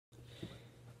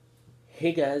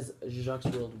Hey guys, Jacques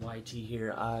World YT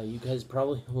here. You guys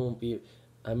probably won't be.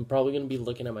 I'm probably going to be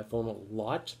looking at my phone a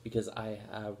lot because I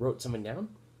wrote something down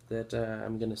that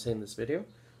I'm going to say in this video.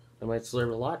 I might slur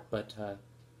a lot, but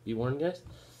be warned, guys.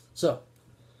 So,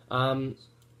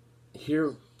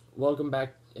 here, welcome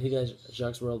back. Hey guys,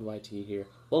 Jacques World YT here.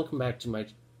 Welcome back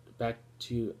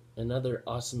to another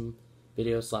awesome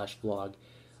video / vlog.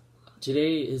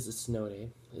 Today is a snow day.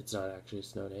 It's not actually a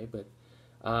snow day, but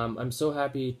I'm so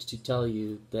happy to tell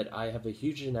you that I have a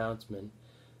huge announcement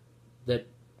that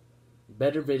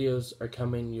better videos are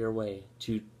coming your way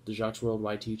to the Jacques World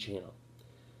YT channel.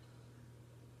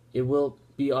 It will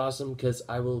be awesome because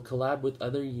I will collab with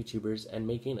other YouTubers and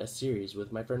making a series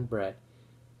with my friend Brett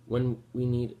when we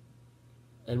need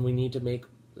to make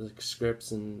like, scripts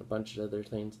and a bunch of other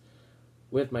things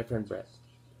with my friend Brett.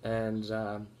 And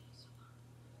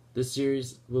this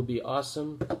series will be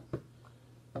awesome.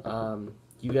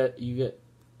 You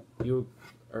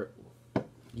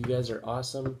guys are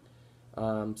awesome.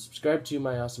 Subscribe to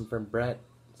my awesome friend Brett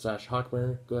 /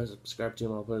 Hawkburner. Go ahead and subscribe to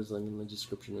him. I'll put his link in the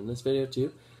description in this video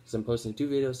too, because I'm posting 2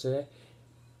 videos today.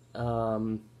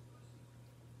 And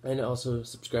also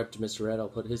subscribe to Mr. Red. I'll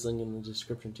put his link in the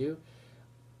description too.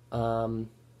 I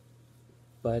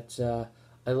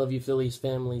love you Phillies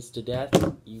families to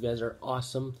death. You guys are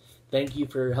awesome. Thank you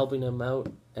for helping him out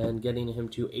and getting him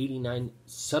to 89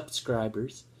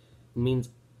 subscribers. It means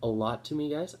a lot to me,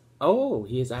 guys. Oh,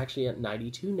 he is actually at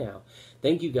 92 now.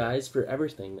 Thank you guys for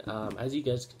everything. As you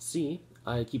guys can see,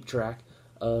 I keep track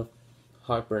of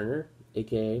Hawkburner,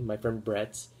 aka my friend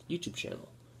Brett's YouTube channel.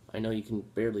 I know you can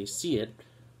barely see it,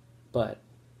 but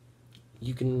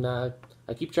you can. I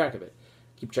keep track of it.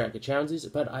 Keep track of Chownesy's,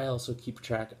 but I also keep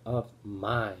track of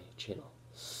my channel,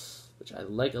 which I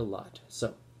like a lot.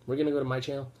 So we're gonna go to my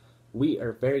channel. We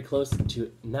are very close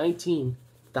to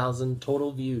 19,000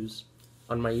 total views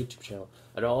on my YouTube channel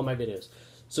at all my videos.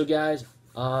 So guys,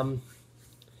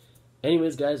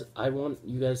 anyways guys, I want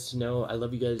you guys to know I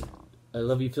love you guys. I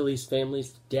love you Phillies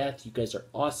families to death. You guys are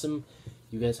awesome.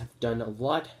 You guys have done a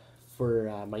lot for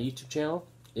my YouTube channel.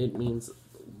 It means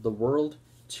the world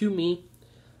to me.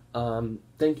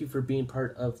 Thank you for being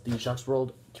part of the Jacques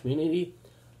World community,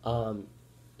 and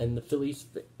the Phillies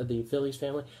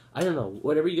family. I don't know,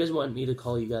 whatever you guys want me to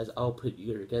call you guys, I'll put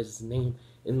your guys' name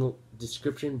in the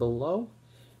description below,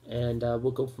 and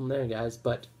we'll go from there, guys.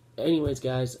 But anyways,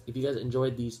 guys, if you guys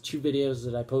enjoyed these 2 videos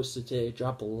that I posted today,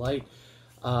 drop a like.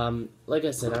 Like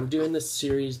I said, I'm doing this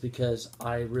series because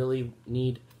I really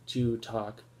need to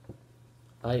talk.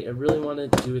 I really want to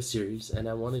do a series, and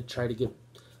I want to try to get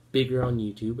bigger on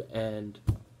YouTube, and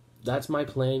that's my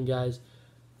plan, guys.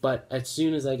 But as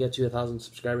soon as I get to 1,000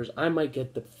 subscribers, I might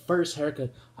get the first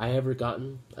haircut I have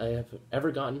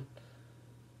ever gotten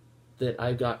that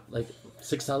I got like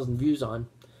 6,000 views on,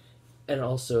 and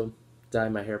also dye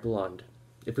my hair blonde.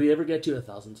 If we ever get to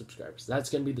 1,000 subscribers, that's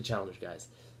gonna be the challenge, guys.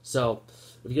 So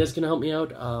if you guys can help me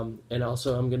out, and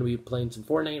also I'm gonna be playing some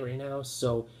Fortnite right now.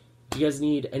 So if you guys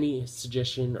need any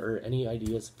suggestion or any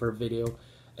ideas for a video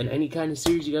and any kind of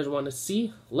series you guys want to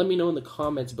see, let me know in the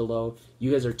comments below.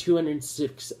 You guys are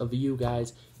 206 of you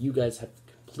guys. You guys have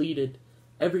completed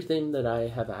everything that I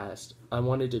have asked. I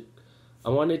wanted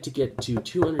to get to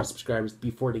 200 subscribers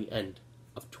before the end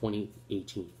of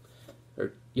 2018.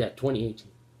 Or yeah, 2018.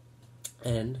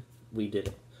 And we did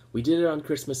it. We did it on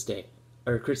Christmas Day.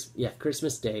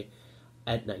 Christmas Day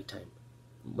at nighttime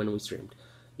when we streamed.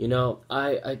 You know,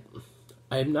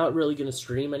 I'm not really going to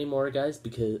stream anymore, guys,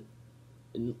 because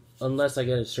unless I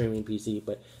get a streaming PC,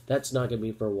 but that's not gonna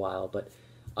be for a while. But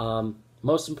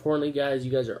most importantly, guys,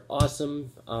 you guys are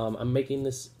awesome. I'm making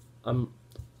this. I'm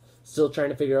still trying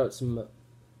to figure out some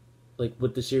like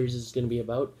what the series is gonna be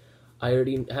about. I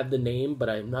already have the name, but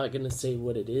I'm not gonna say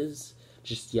what it is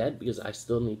just yet because I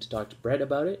still need to talk to Brett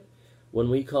about it. When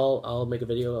we call, I'll make a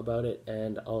video about it,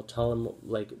 and I'll tell him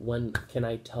like when can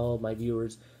I tell my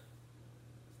viewers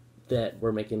that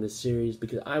we're making this series,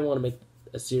 because I want to make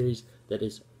a series that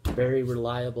is very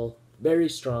reliable, very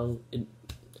strong. It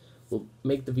will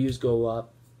make the views go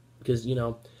up, because you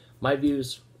know my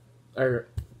views are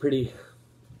pretty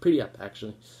up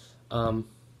actually.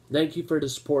 Thank you for the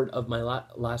support of my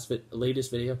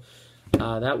latest video.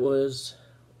 That was,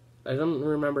 I don't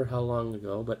remember how long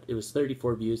ago, but it was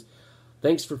 34 views.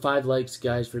 Thanks for 5 likes,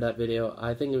 guys, for that video.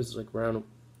 I think it was like around,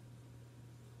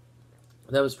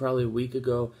 that was probably a week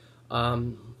ago.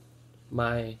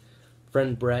 My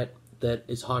friend Brett, that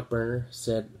is Hawkburner,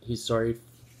 said he's sorry.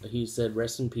 He said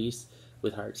rest in peace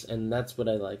with hearts, and that's what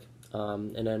I like.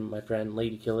 And then my friend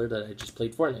Lady Killer, that I just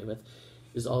played Fortnite with,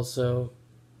 is also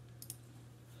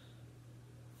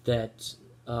that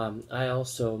I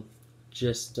also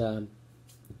just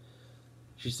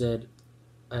She said,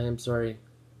 I am sorry.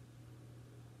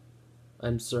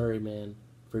 I'm sorry, man,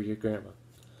 for your grandma.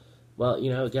 Well,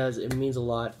 you know, guys, it means a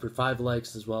lot for 5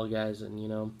 likes as well, guys. And, you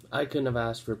know, I couldn't have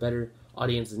asked for a better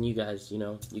audience than you guys. You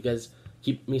know, you guys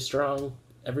keep me strong.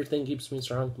 Everything keeps me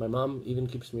strong. My mom even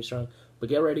keeps me strong. But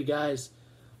get ready, guys.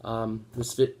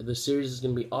 This series is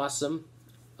going to be awesome.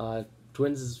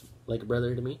 Twins is like a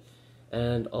brother to me.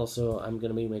 And also, I'm going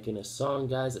to be making a song,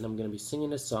 guys. And I'm going to be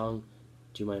singing a song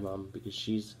to my mom because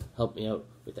she's helped me out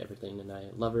with everything. And I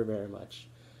love her very much.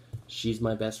 She's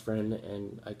my best friend,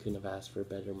 and I couldn't have asked for a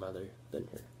better mother than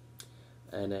her.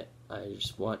 And I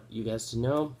just want you guys to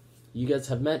know, you guys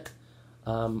have met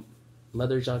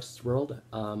Mother Jacques' World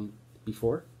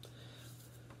before.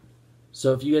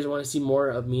 So if you guys want to see more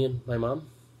of me and my mom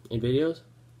in videos,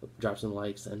 drop some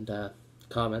likes and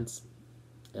comments,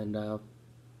 and I'll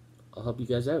help you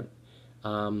guys out.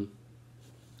 And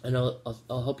I'll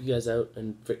help you guys out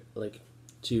and like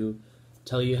to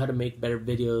tell you how to make better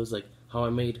videos, like how I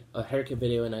made a haircut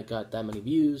video and I got that many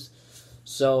views.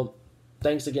 So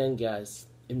thanks again, guys.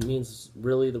 It means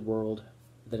really the world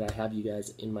that I have you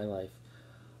guys in my life.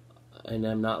 And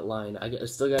I'm not lying. I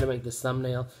still got to make this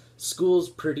thumbnail. School's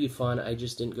pretty fun. I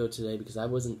just didn't go today because I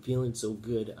wasn't feeling so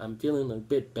good. I'm feeling a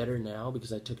bit better now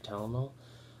because I took Tylenol.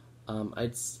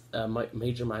 My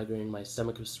major migraine. My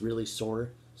stomach was really sore.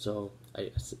 So I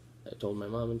told my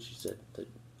mom, and she said that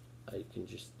I can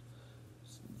just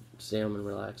stay home and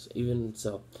relax. Even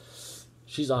so,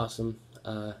 she's awesome.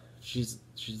 She's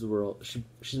the world.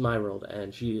 She's my world,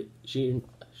 and she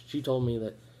told me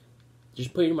that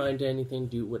just put your mind to anything.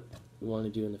 Do what you want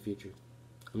to do in the future.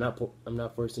 I'm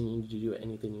not forcing you to do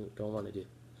anything you don't want to do.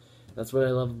 That's what I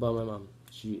love about my mom.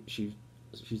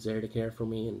 She's there to care for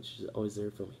me, and she's always there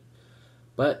for me.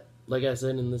 But like I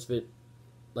said in this vid,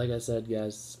 like I said,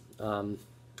 guys,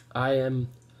 I am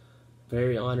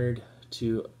very honored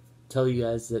to tell you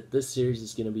guys that this series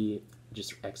is going to be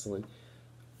just excellent.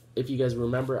 If you guys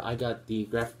remember, I got the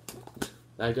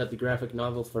graphic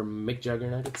novel for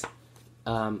McJuggernuggets.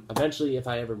 Eventually, if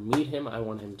I ever meet him, I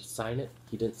want him to sign it.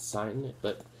 He didn't sign it,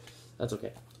 but that's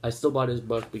okay. I still bought his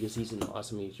book because he's an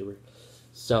awesome YouTuber.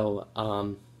 So,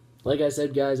 like I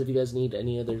said, guys, if you guys need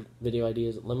any other video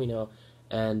ideas, let me know.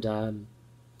 And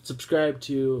subscribe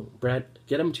to Brad.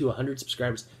 Get him to 100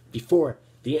 subscribers before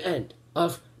the end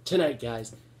of tonight,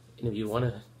 guys. And if you want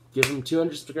to give him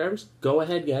 200 subscribers, go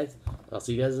ahead, guys. I'll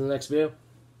see you guys in the next video.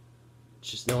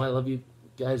 Just know I love you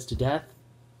guys to death.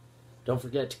 Don't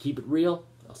forget to keep it real.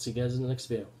 I'll see you guys in the next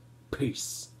video.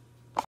 Peace.